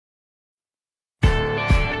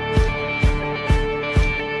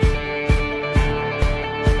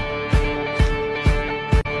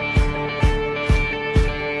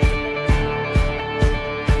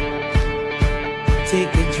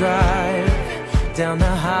down the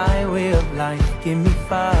highway of life, give me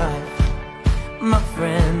 5. My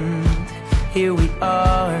friend, here we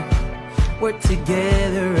are, we're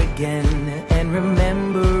together again, and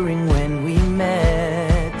remembering when we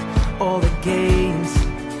met. All the games,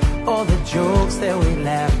 all the jokes that we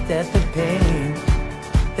laughed at, the pain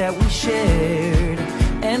that we shared,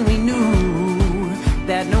 and we knew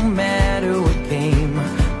that no matter what came,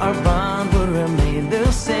 our bond would remain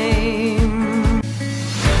the same.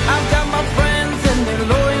 I've got my friends and their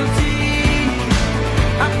loyalty,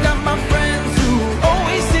 I've got my friends who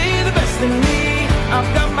always see the best in me,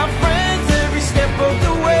 I've got my friends every step of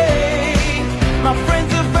the way, my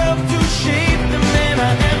friends have helped to shape the man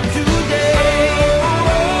I am today.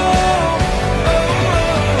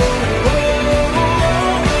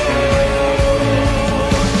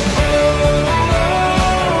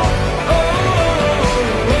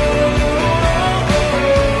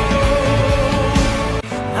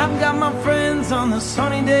 I've got my friends on the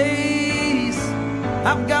sunny days,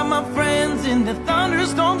 I've got my friends in the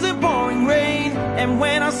thunderstorms and pouring rain, and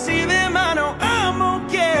when I see them I know I'm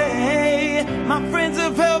okay. My friends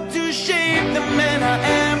have helped to shape the man I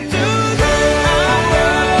am today. I've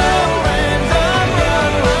got my friends, I've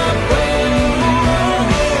got my friends,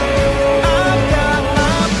 I've got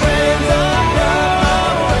my friends,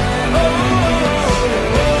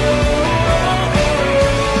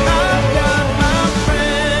 I've got my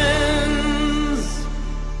friends.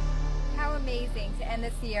 How amazing to end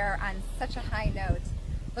this year on such a high note.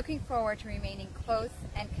 Looking forward to remaining close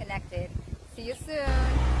and connected. See you soon.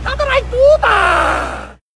 Tataray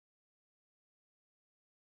puta!